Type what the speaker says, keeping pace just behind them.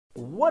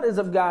What is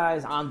up,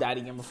 guys? I'm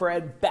Daddy Gamer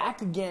Fred,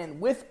 back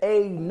again with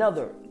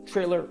another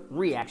trailer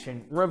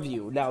reaction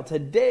review. Now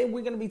today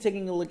we're going to be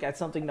taking a look at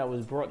something that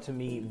was brought to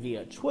me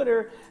via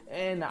Twitter,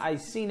 and I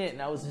seen it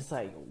and I was just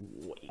like,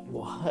 wait,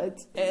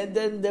 what? And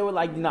then they were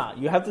like, nah,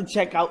 you have to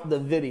check out the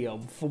video.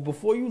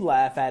 Before you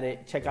laugh at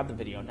it, check out the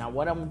video. Now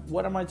what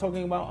am I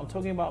talking about? I'm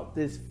talking about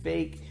this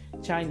fake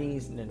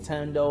Chinese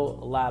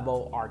Nintendo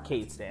Labo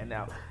arcade stand.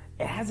 Now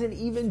it hasn't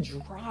even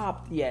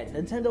dropped yet.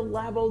 Nintendo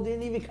Labo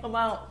didn't even come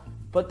out.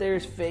 But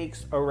there's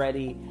fakes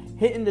already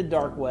hitting the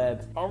dark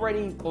web,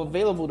 already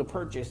available to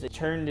purchase.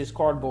 Turn this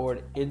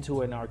cardboard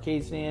into an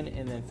arcade stand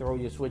and then throw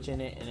your Switch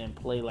in it and then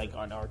play like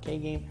an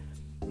arcade game.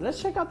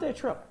 Let's check out their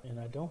truck. And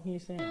I don't hear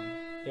sound.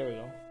 There we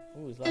go.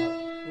 Ooh, it's loud.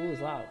 Ooh,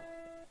 it's loud.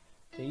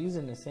 They're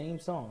using the same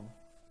song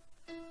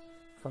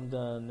from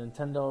the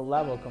Nintendo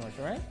Labo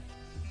commercial, right?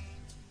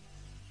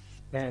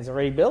 Man, it's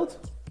already built?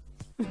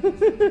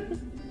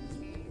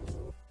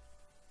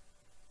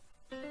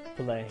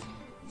 Play.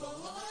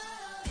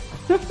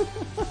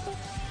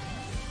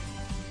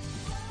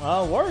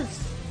 Well, it works.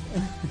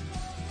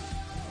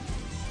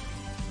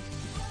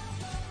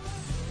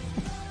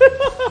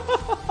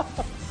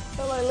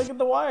 Like, look at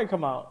the wire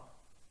come out.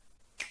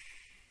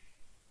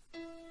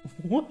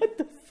 What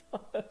the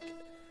fuck?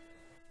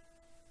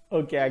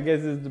 Okay, I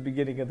guess this is the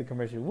beginning of the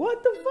commercial.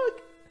 What the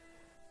fuck?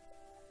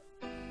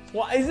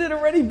 Why is it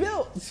already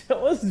built?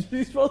 You're supposed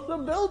to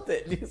build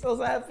it. You're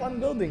supposed to have fun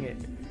building it.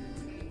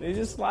 They're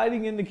just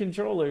sliding in the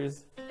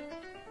controllers.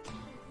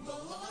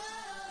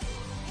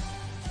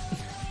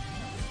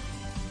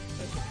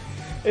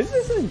 Is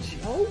this a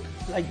joke?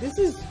 Like, this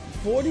is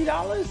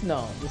 $40?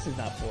 No, this is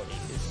not 40.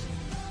 It's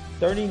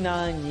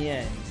 39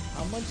 yen.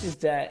 How much is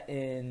that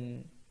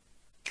in...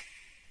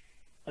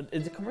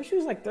 Is the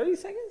commercial like 30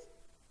 seconds?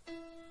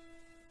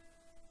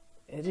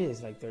 It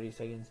is like 30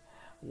 seconds.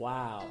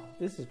 Wow,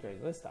 this is crazy.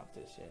 Let's stop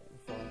this shit.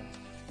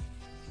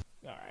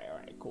 All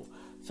right, cool.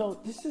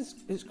 So this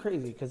is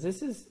crazy because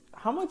this is...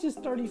 How much is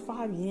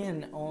 35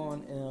 yen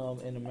on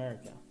in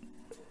America?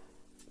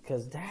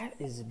 Because that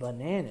is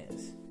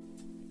bananas.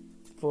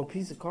 For a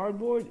piece of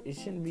cardboard, it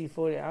shouldn't be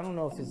 40. I don't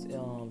know if it's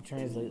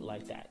translated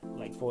like that,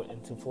 like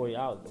into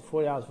 $40.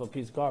 $40 for a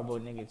piece of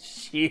cardboard, nigga.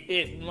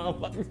 Shit,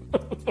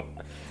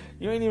 motherfucker.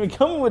 You ain't even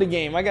coming with a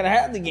game. I gotta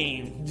have the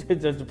game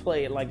to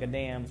play it like a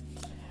damn.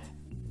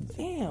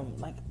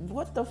 Like,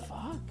 what the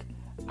fuck?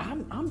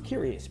 I'm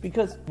curious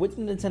because with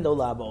the Nintendo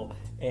Labo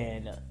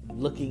and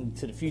looking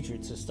to the future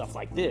to stuff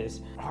like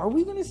this, are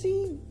we gonna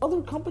see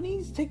other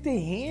companies take their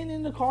hand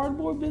in the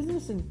cardboard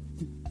business and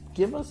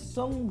give us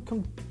some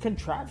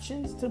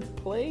contraptions to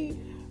play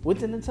with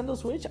the Nintendo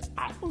Switch?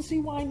 I don't see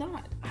why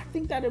not. I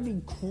think that'd be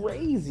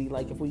crazy.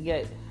 Like, if we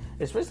get,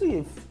 especially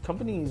if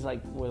companies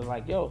like were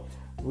like, yo,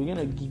 we're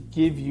gonna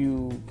give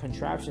you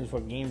contraptions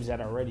for games that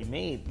are already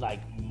made,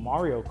 like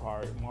Mario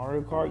Kart.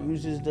 Mario Kart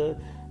uses the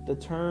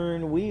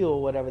turn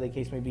wheel, whatever the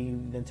case may be.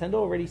 Nintendo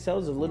already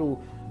sells a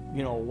little,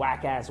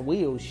 whack ass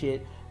wheel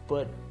shit.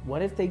 But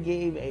what if they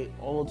gave a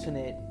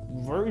alternate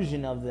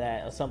version of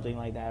that or something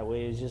like that, where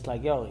it's just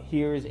like, yo,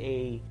 here's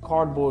a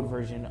cardboard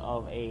version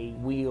of a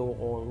wheel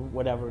or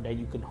whatever that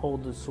you can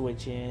hold the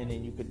Switch in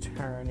and you could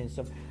turn and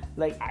stuff.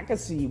 Like, I could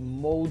see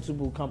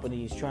multiple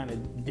companies trying to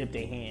dip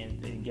their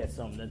hand and get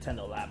some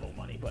Nintendo Labo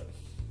money. But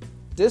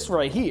this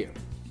right here,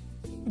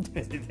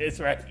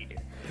 it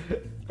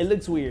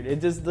looks weird.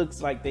 It just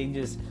looks like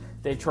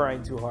they're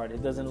trying too hard.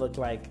 It doesn't look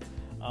like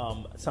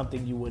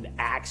something you would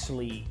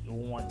actually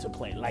want to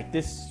play. Like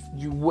this,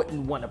 you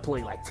wouldn't want to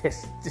play like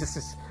this. This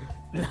is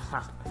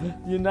nah.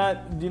 You're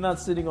not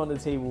sitting on the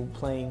table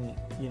playing,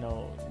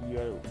 your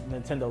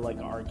Nintendo like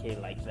arcade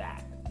like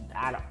that.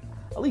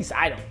 At least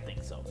I don't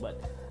think so.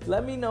 But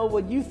let me know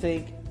what you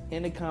think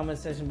in the comment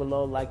section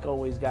below. Like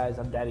always, guys,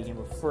 I'm Daddy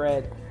Gamer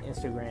Fred,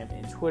 Instagram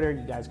and Twitter.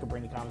 You guys can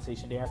bring the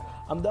conversation there.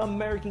 I'm the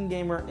American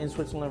Gamer in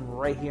Switzerland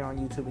right here on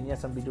YouTube. And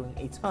yes, I'll be doing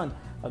a ton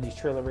of these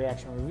trailer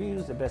reaction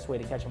reviews. The best way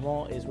to catch them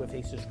all is with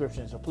a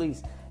subscription. So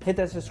please hit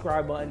that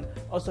subscribe button.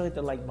 Also hit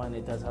the like button.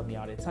 It does help me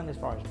out a ton as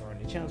far as growing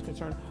the channel is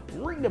concerned.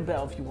 Ring the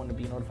bell if you want to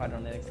be notified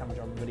on the next time I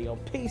drop a video.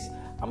 Peace.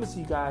 I'm going to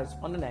see you guys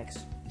on the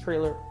next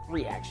trailer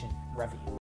reaction review.